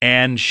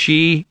 and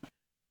she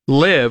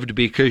lived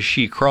because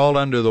she crawled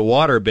under the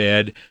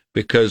waterbed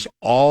because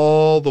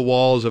all the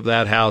walls of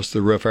that house,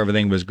 the roof,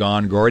 everything was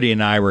gone. Gordy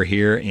and I were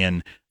here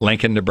in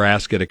Lincoln,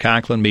 Nebraska at a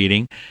Conklin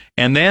meeting.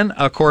 And then,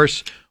 of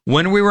course,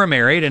 when we were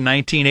married in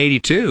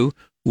 1982,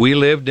 we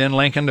lived in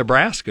Lincoln,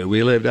 Nebraska.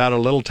 We lived out a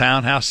little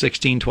townhouse,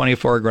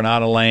 1624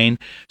 Granada Lane.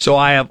 So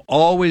I have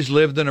always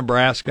lived in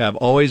Nebraska. I've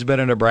always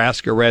been a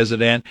Nebraska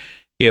resident.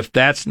 If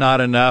that's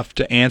not enough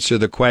to answer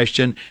the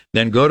question,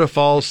 then go to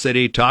Falls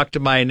City, talk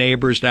to my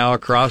neighbors now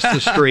across the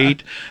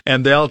street,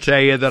 and they'll tell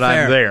you that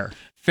I'm there.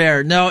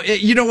 Fair. No,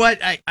 you know what?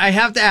 I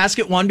have to ask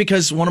it, one,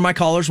 because one of my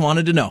callers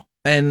wanted to know.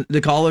 And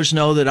the callers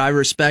know that I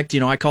respect,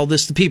 I call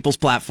this the people's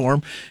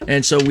platform.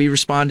 And so we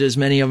respond to as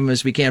many of them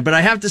as we can. But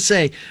I have to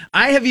say,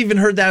 I have even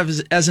heard that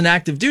as an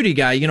active duty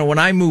guy. When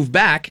I moved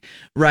back,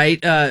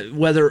 right,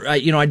 whether,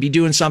 I'd be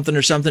doing something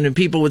or something, and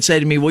people would say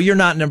to me, well, you're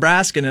not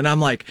Nebraskan. And I'm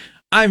like,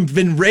 I've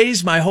been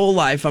raised my whole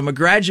life. I'm a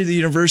graduate of the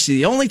university.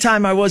 The only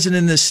time I wasn't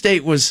in this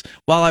state was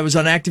while I was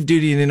on active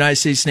duty in the United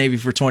States Navy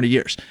for 20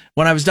 years.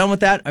 When I was done with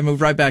that, I moved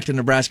right back to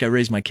Nebraska. I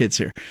raised my kids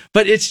here.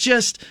 But it's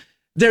just,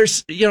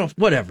 there's,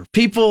 whatever.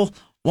 People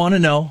want to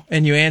know,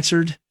 and you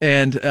answered,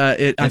 and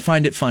I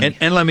find it funny.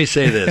 And let me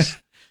say this.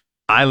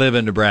 I live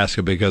in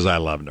Nebraska because I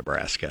love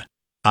Nebraska.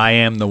 I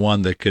am the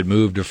one that could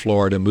move to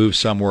Florida, move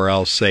somewhere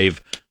else,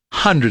 save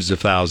hundreds of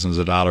thousands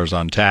of dollars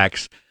on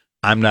tax.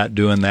 I'm not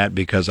doing that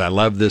because I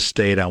love this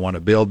state. I want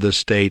to build this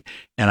state,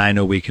 and I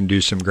know we can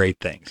do some great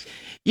things.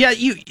 Yeah,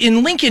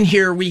 in Lincoln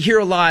here, we hear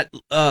a lot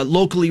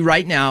locally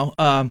right now.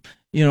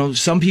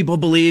 Some people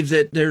believe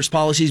that there's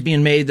policies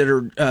being made that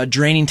are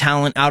draining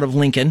talent out of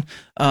Lincoln,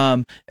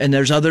 and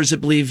there's others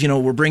that believe,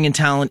 we're bringing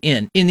talent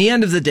in. In the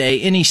end of the day,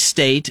 any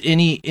state,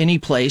 any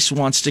place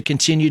wants to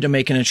continue to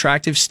make an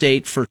attractive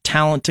state for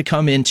talent to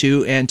come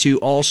into and to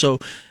also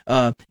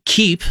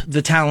keep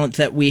the talent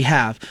that we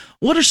have.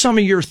 What are some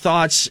of your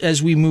thoughts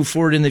as we move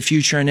forward in the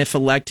future and if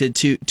elected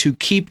to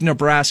keep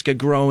Nebraska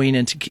growing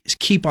and to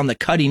keep on the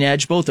cutting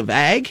edge, both of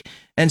ag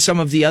and some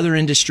of the other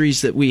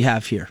industries that we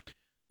have here?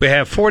 We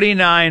have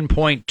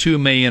 49.2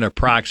 million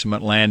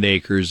approximate land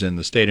acres in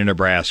the state of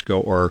Nebraska,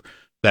 or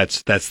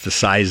that's the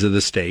size of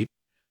the state.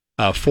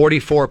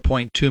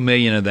 44.2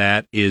 million of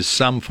that is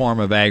some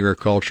form of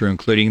agriculture,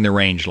 including the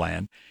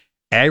rangeland.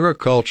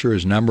 Agriculture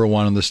is number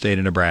one in the state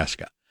of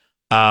Nebraska.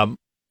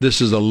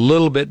 This is a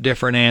little bit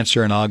different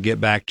answer, and I'll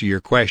get back to your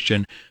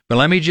question. But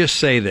let me just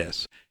say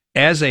this.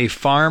 As a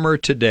farmer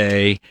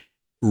today,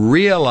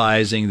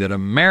 realizing that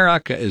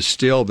America is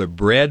still the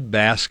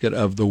breadbasket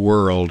of the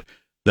world,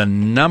 the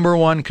number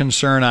one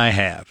concern I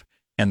have,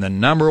 and the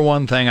number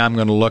one thing I'm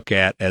going to look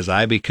at as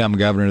I become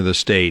governor of the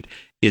state,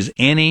 is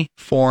any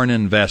foreign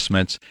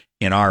investments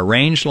in our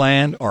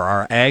rangeland or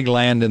our ag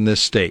land in this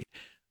state.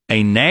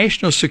 A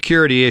national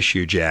security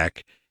issue,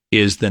 Jack,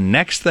 is the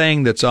next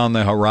thing that's on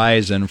the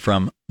horizon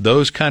from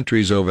those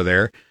countries over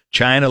there,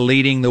 China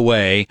leading the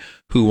way,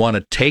 who want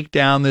to take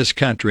down this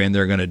country, and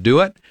they're going to do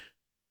it,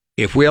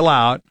 if we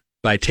allow it,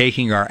 by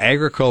taking our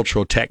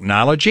agricultural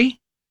technology.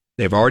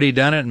 They've already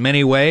done it in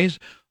many ways.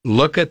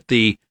 Look at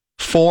the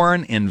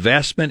foreign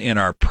investment in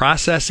our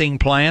processing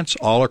plants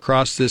all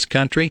across this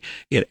country.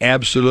 It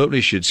absolutely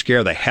should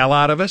scare the hell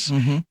out of us.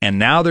 Mm-hmm. And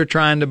now they're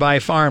trying to buy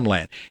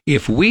farmland.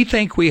 If we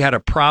think we had a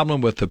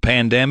problem with the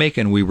pandemic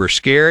and we were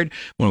scared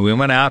when we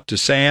went out to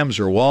Sam's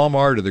or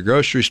Walmart or the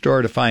grocery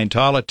store to find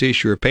toilet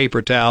tissue or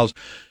paper towels,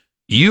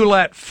 you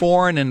let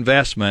foreign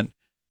investment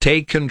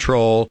take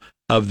control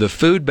of the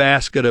food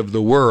basket of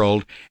the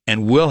world,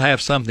 and we'll have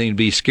something to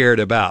be scared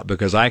about,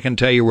 because I can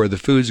tell you where the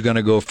food's going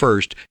to go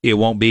first. It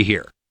won't be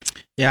here.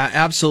 Yeah,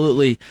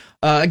 absolutely.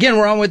 Again,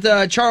 we're on with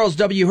Charles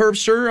W.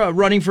 Herbster,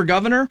 running for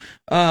governor.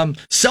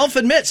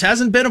 Self-admits,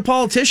 hasn't been a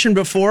politician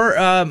before,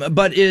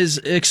 but is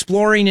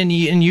exploring and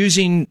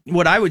using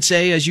what I would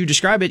say, as you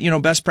describe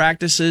it, best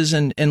practices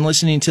and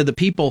listening to the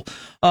people.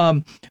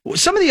 Some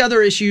of the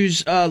other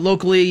issues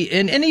locally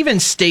and even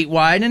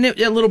statewide and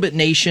a little bit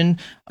nation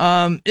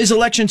is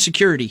election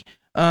security.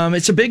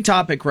 It's a big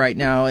topic right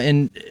now.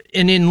 And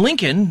in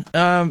Lincoln,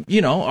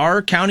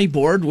 our county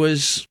board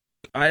was,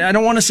 I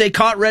don't want to say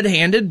caught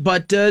red-handed,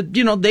 but,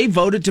 they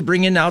voted to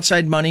bring in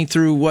outside money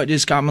through what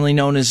is commonly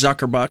known as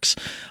Zuckerbucks.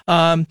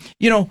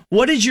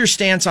 What is your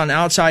stance on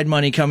outside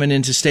money coming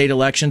into state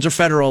elections or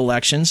federal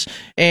elections?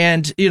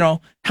 And,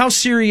 how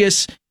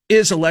serious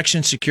is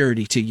election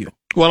security to you?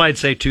 Well, I'd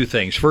say two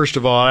things. First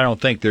of all, I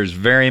don't think there's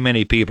very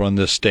many people in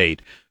this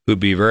state who'd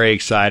be very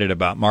excited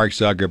about Mark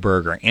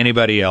Zuckerberg or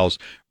anybody else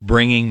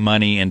bringing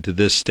money into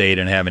this state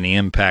and having an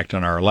impact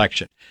on our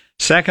election.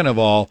 Second of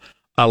all,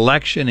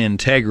 election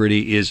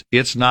integrity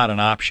it's not an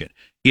option.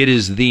 It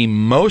is the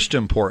most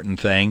important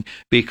thing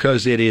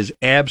because it is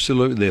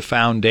absolutely the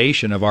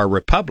foundation of our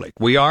republic.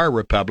 We are a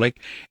republic,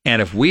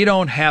 and if we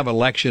don't have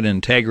election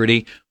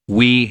integrity,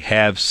 we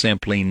have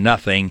simply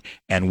nothing,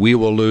 and we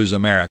will lose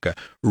America.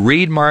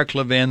 Read Mark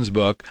Levin's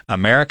book,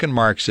 American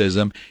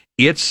Marxism.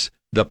 It's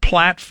the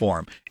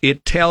platform.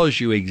 It tells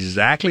you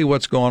exactly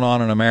what's going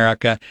on in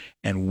America,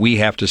 and we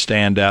have to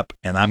stand up,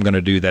 and I'm going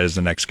to do that as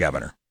the next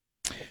governor.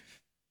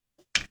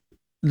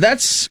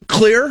 That's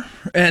clear,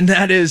 and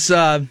that is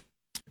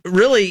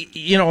really,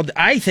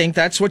 I think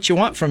that's what you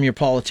want from your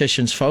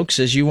politicians, folks,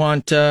 is you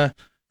want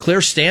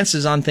clear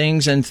stances on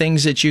things and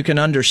things that you can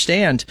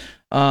understand.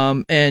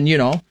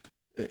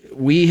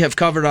 We have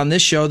covered on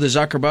this show the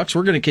Zuckerbucks.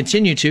 We're going to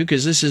continue to,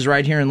 because this is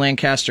right here in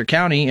Lancaster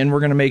County, and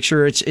we're going to make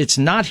sure it's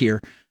not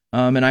here.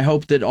 And I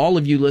hope that all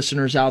of you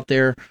listeners out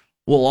there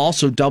will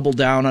also double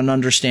down on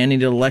understanding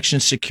that election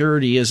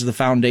security is the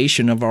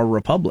foundation of our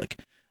republic.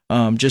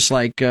 Just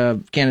like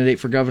candidate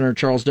for governor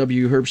Charles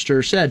W.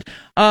 Herbster said.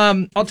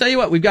 I'll tell you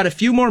what, we've got a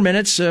few more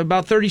minutes,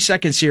 about 30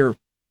 seconds here.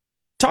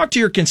 Talk to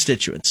your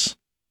constituents.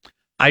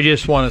 I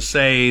just want to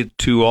say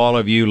to all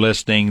of you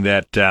listening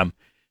that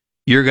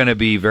you're going to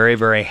be very,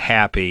 very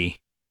happy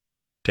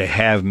to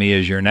have me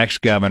as your next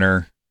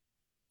governor.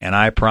 And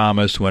I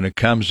promise when it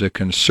comes to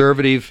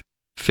conservative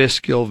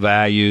fiscal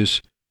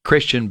values,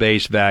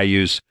 Christian-based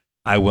values,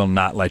 I will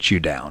not let you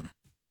down.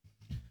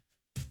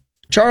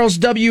 Charles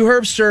W.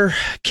 Herbster,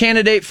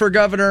 candidate for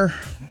governor,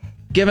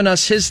 giving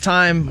us his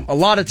time, a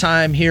lot of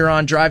time here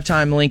on Drive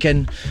Time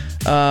Lincoln.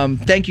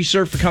 Thank you,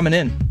 sir, for coming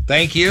in.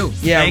 Thank you.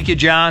 Yeah. Thank you,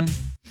 John.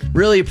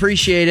 Really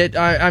appreciate it.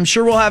 I'm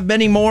sure we'll have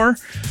many more.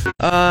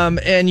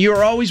 And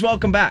you're always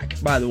welcome back,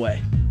 by the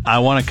way. I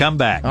want to come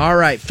back. All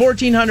right.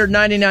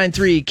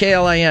 1499.3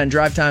 KLIN,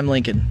 Drive Time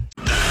Lincoln.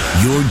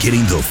 You're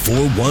getting the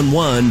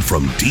 411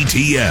 from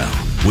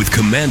DTL with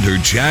Commander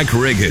Jack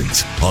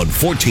Riggins on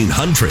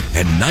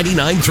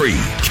 1499.3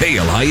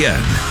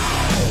 KLIN.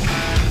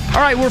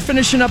 All right, we're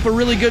finishing up a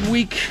really good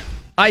week,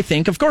 I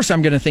think. Of course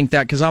I'm going to think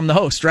that because I'm the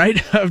host,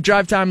 right, of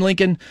Drive Time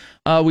Lincoln.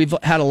 We've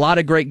had a lot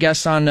of great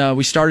guests on.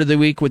 We started the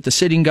week with the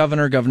sitting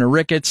governor, Governor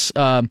Ricketts,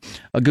 a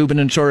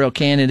gubernatorial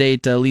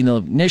candidate,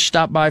 Lena Nish,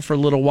 stopped by for a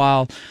little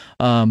while.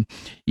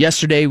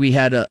 Yesterday we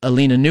had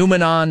Alina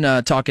Newman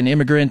on talking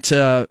immigrant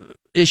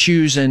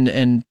issues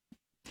and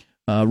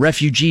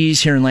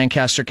refugees here in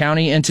Lancaster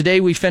County. And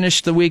today we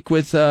finished the week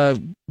with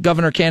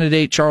governor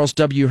candidate Charles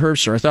W.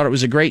 Herbster. I thought it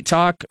was a great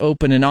talk,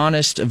 open and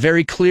honest,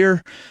 very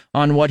clear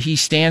on what he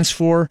stands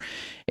for,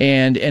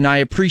 and I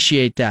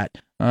appreciate that.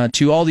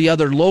 To all the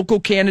other local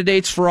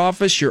candidates for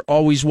office, you're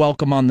always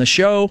welcome on the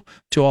show.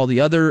 To all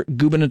the other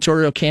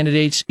gubernatorial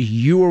candidates,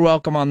 you are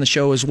welcome on the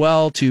show as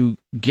well to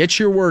get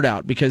your word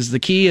out, because the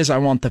key is I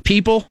want the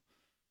people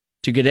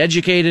to get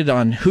educated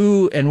on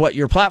who and what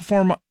your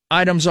platform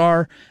items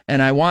are,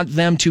 and I want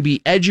them to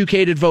be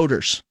educated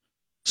voters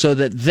so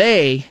that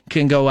they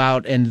can go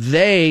out and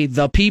they,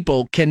 the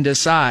people, can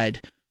decide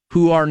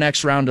who our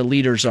next round of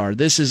leaders are.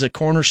 This is a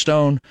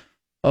cornerstone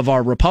of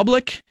our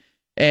republic,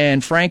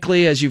 and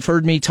frankly, as you've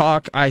heard me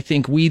talk, I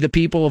think we, the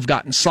people, have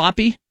gotten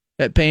sloppy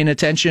at paying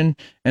attention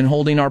and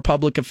holding our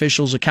public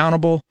officials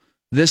accountable.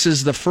 This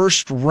is the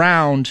first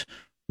round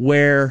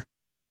where,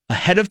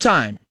 ahead of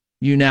time,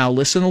 you now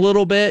listen a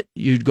little bit,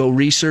 you go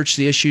research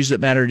the issues that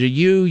matter to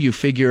you, you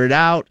figure it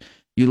out,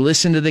 you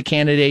listen to the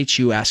candidates,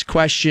 you ask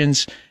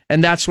questions,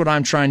 and that's what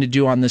I'm trying to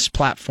do on this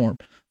platform,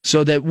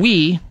 so that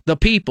we, the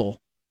people,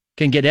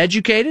 can get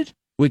educated,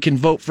 we can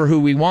vote for who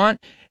we want,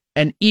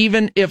 and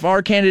even if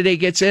our candidate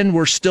gets in,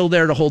 we're still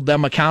there to hold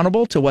them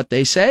accountable to what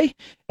they say,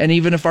 and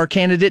even if our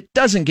candidate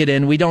doesn't get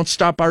in, we don't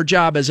stop our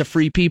job as a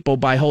free people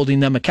by holding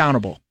them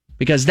accountable,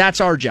 because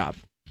that's our job.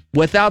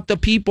 Without the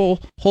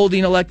people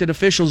holding elected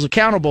officials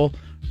accountable,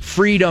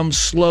 freedom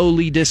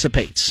slowly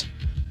dissipates.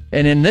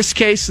 And in this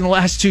case, in the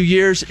last 2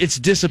 years, it's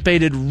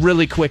dissipated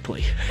really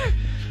quickly.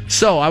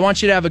 So I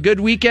want you to have a good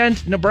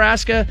weekend,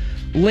 Nebraska,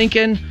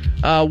 Lincoln.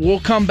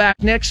 We'll come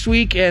back next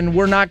week, and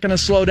we're not going to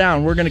slow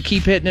down. We're going to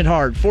keep hitting it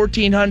hard.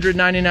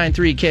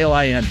 1499.3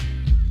 KLIN.